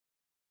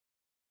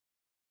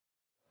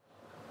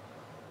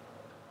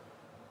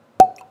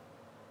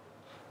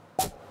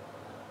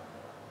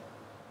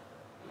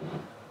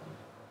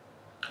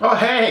Oh,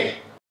 hey!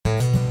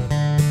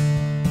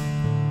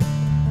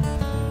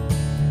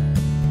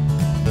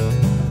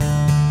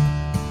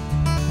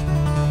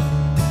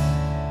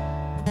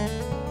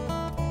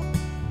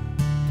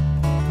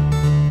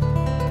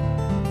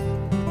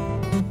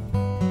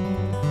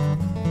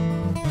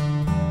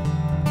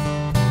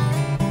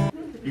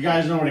 You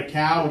guys know what a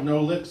cow with no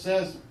lips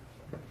says?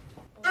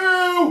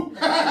 Ooh!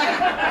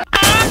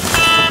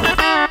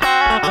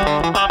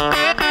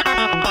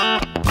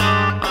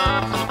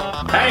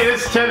 Hey,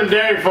 this is Ted the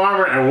Dairy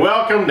Farmer, and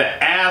welcome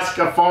to Ask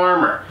a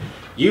Farmer.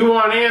 You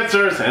want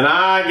answers, and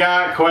I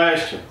got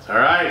questions,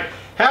 alright?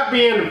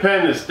 Happy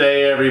Independence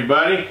Day,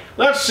 everybody.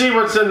 Let's see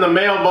what's in the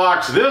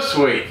mailbox this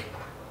week.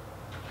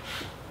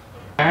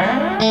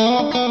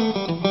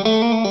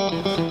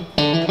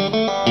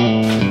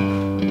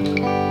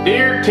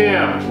 Dear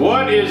Tim,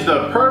 what is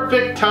the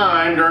perfect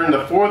time during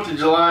the 4th of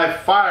July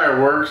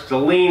fireworks to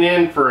lean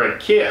in for a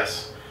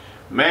kiss?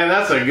 Man,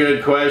 that's a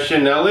good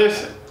question. Now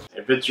listen,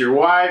 if it's your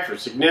wife or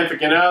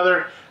significant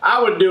other, I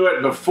would do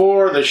it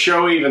before the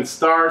show even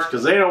starts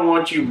because they don't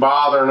want you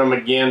bothering them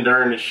again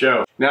during the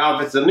show. Now,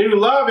 if it's a new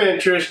love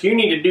interest, you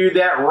need to do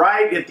that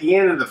right at the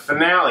end of the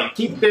finale.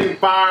 Keep them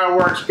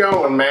fireworks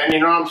going, man. You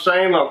know what I'm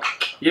saying? Look,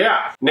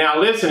 yeah. Now,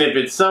 listen, if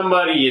it's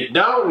somebody you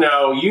don't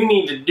know, you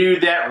need to do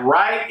that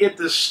right at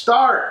the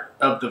start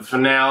of the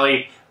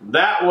finale.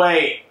 That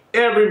way,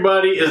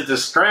 everybody is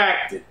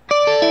distracted.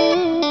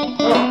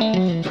 Oh.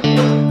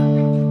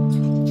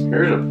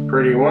 Here's a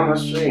pretty one.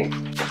 Let's see.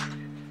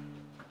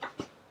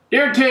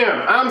 Dear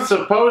Tim, I'm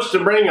supposed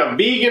to bring a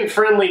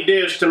vegan-friendly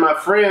dish to my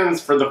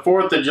friends for the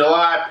 4th of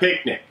July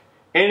picnic.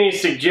 Any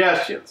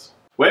suggestions?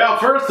 Well,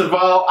 first of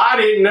all, I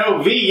didn't know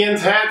vegans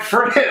had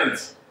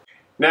friends.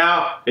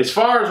 Now, as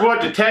far as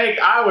what to take,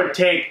 I would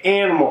take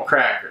animal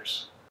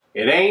crackers.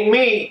 It ain't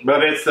meat,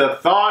 but it's the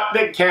thought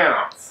that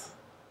counts.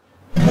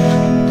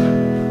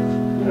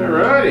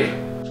 Alrighty.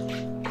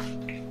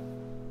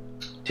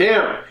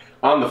 Tim,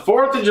 on the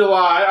 4th of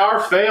July,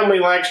 our family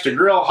likes to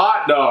grill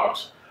hot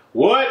dogs.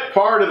 What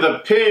part of the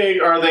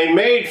pig are they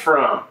made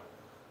from?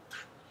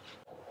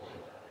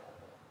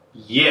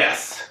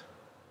 Yes.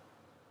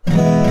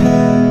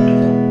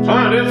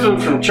 This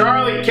one's from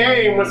Charlie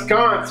K in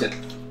Wisconsin.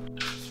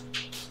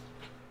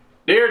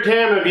 Dear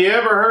Tim, have you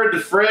ever heard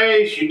the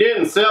phrase, you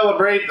didn't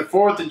celebrate the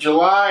 4th of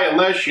July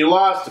unless you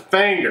lost a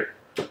finger?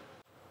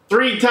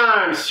 3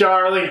 times,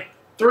 Charlie.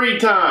 3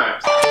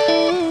 times.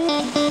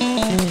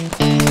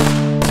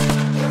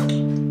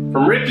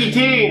 From Ricky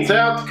T in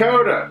South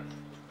Dakota.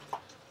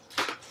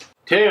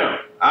 Tim,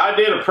 I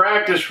did a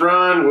practice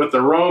run with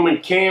a Roman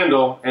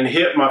candle and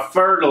hit my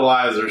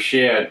fertilizer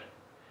shed.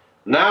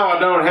 Now I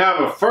don't have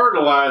a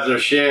fertilizer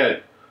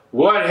shed.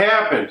 What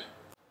happened?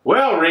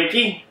 Well,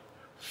 Ricky,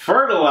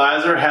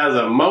 fertilizer has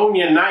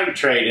ammonia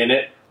nitrate in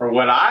it, or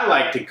what I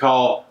like to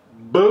call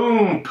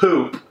boom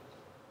poop.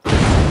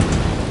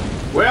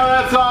 Well,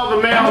 that's all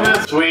the mail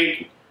this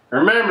week.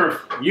 Remember,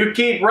 you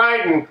keep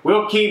writing,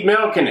 we'll keep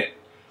milking it.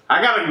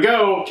 I gotta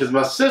go because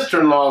my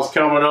sister-in-law's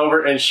coming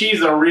over and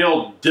she's a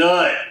real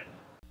dud.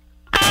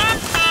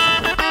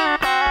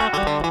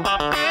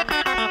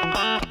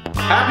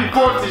 Happy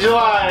 4th of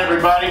July,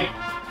 everybody.